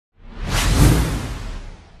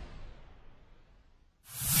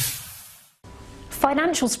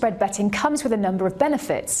Financial spread betting comes with a number of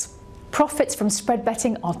benefits. Profits from spread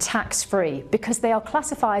betting are tax-free because they are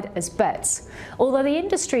classified as bets, although the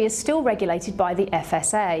industry is still regulated by the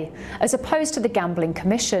FSA, as opposed to the Gambling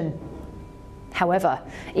Commission. However,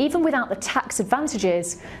 even without the tax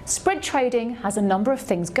advantages, spread trading has a number of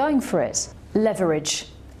things going for it. Leverage.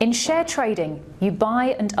 In share trading, you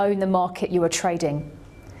buy and own the market you are trading.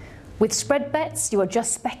 With spread bets, you are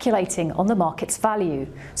just speculating on the market's value,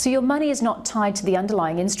 so your money is not tied to the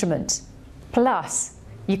underlying instrument. Plus,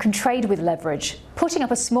 you can trade with leverage, putting up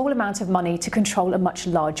a small amount of money to control a much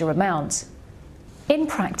larger amount. In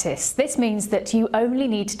practice, this means that you only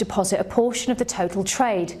need to deposit a portion of the total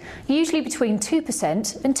trade, usually between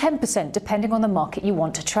 2% and 10% depending on the market you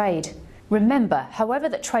want to trade. Remember, however,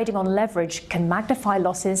 that trading on leverage can magnify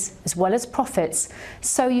losses as well as profits,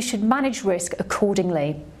 so you should manage risk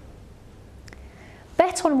accordingly.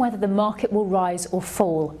 Bet on whether the market will rise or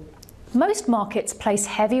fall. Most markets place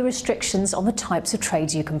heavy restrictions on the types of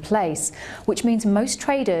trades you can place, which means most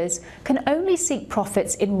traders can only seek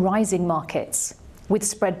profits in rising markets. With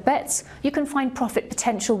spread bets, you can find profit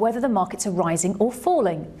potential whether the markets are rising or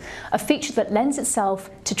falling, a feature that lends itself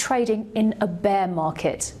to trading in a bear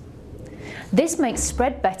market. This makes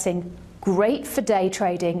spread betting great for day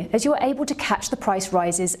trading, as you are able to catch the price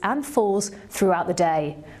rises and falls throughout the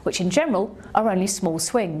day, which in general are only small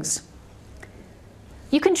swings.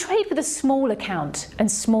 You can trade with a small account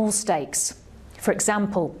and small stakes. For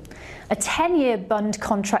example, a 10-year bond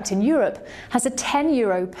contract in Europe has a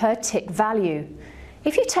 €10 per tick value.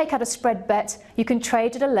 If you take out a spread bet, you can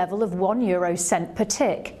trade at a level of €1 per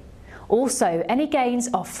tick. Also, any gains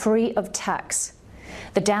are free of tax.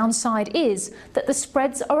 The downside is that the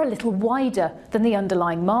spreads are a little wider than the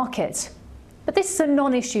underlying market. But this is a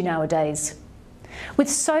non-issue nowadays. With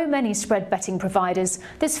so many spread betting providers,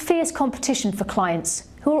 there's fierce competition for clients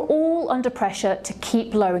who are all under pressure to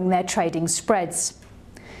keep lowering their trading spreads.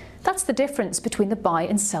 That's the difference between the buy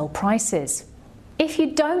and sell prices. If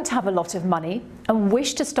you don't have a lot of money and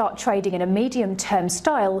wish to start trading in a medium-term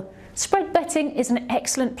style, spread betting is an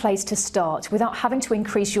excellent place to start without having to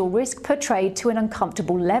increase your risk per trade to an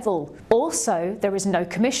uncomfortable level. Also, there is no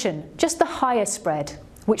commission, just the higher spread,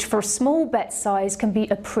 which for a small bet size can be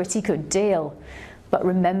a pretty good deal. But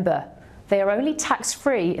remember, they are only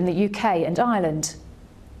tax-free in the UK and Ireland.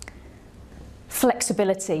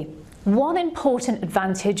 Flexibility. One important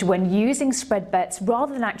advantage when using spread bets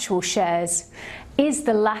rather than actual shares is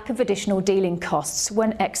the lack of additional dealing costs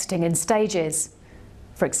when exiting in stages.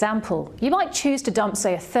 For example, you might choose to dump,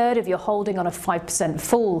 say, a third of your holding on a 5%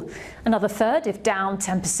 fall, another third if down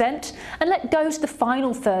 10%, and let go to the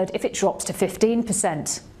final third if it drops to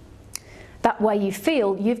 15%. That way you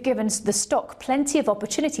feel you've given the stock plenty of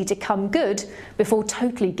opportunity to come good before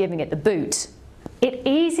totally giving it the boot. It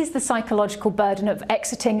eases the psychological burden of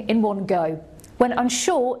exiting in one go. When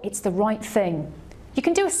unsure, it's the right thing. You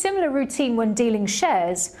can do a similar routine when dealing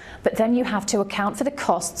shares, but then you have to account for the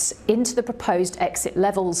costs into the proposed exit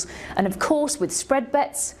levels. And of course, with spread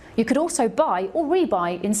bets, you could also buy or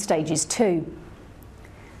rebuy in stages too.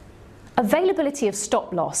 Availability of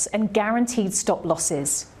stop loss and guaranteed stop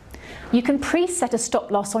losses. You can preset a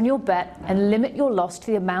stop loss on your bet and limit your loss to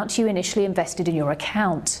the amount you initially invested in your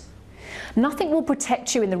account. Nothing will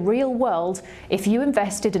protect you in the real world if you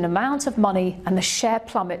invested an amount of money and the share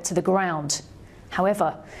plummet to the ground.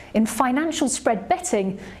 However, in financial spread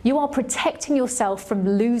betting, you are protecting yourself from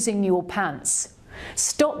losing your pants.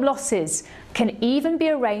 Stop losses can even be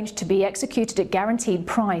arranged to be executed at guaranteed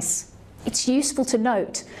price. It's useful to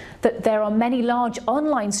note that there are many large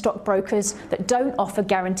online stockbrokers that don't offer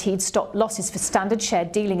guaranteed stop losses for standard share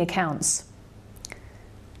dealing accounts.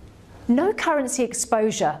 No currency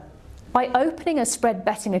exposure. By opening a spread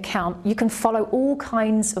betting account, you can follow all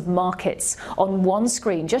kinds of markets on one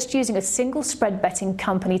screen, just using a single spread betting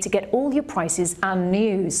company to get all your prices and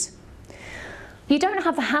news. You don't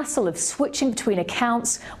have the hassle of switching between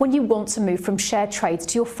accounts when you want to move from share trades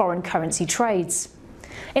to your foreign currency trades.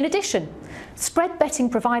 In addition, spread betting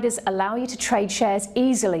providers allow you to trade shares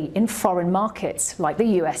easily in foreign markets like the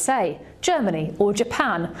USA, Germany or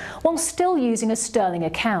Japan, while still using a sterling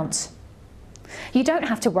account. You don't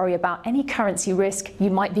have to worry about any currency risk you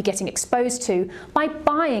might be getting exposed to by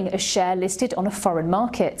buying a share listed on a foreign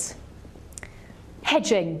market.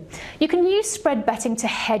 Hedging. You can use spread betting to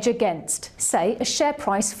hedge against, say, a share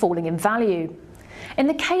price falling in value. In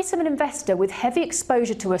the case of an investor with heavy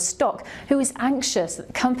exposure to a stock who is anxious that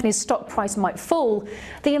the company's stock price might fall,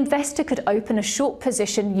 the investor could open a short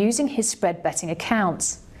position using his spread betting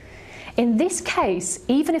account. In this case,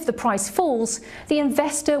 even if the price falls, the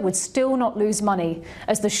investor would still not lose money,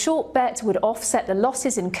 as the short bet would offset the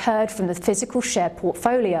losses incurred from the physical share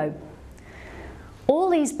portfolio. All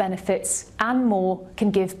these benefits and more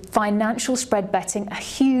can give financial spread betting a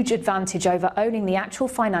huge advantage over owning the actual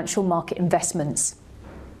financial market investments.